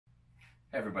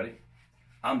Hey everybody,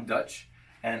 I'm Dutch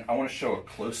and I want to show a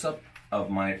close-up of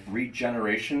my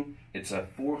Regeneration. It's a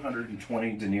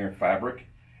 420 denier fabric.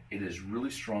 It is really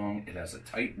strong, it has a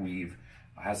tight weave,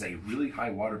 it has a really high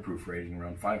waterproof rating,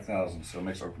 around 5,000, so it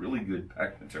makes a really good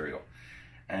pack material.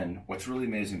 And what's really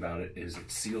amazing about it is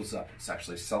it seals up. It's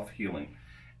actually self-healing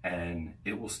and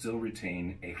it will still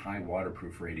retain a high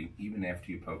waterproof rating even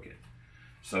after you poke it.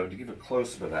 So to give a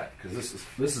close-up of that, because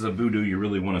this is a voodoo you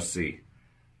really want to see.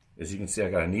 As you can see, I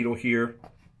got a needle here.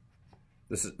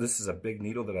 This is a big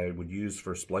needle that I would use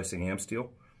for splicing ham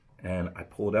steel, and I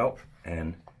pull it out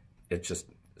and it just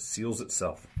seals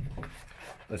itself.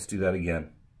 Let's do that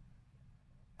again.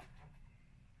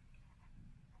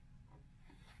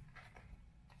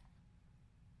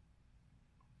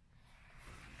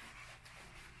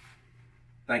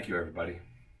 Thank you, everybody.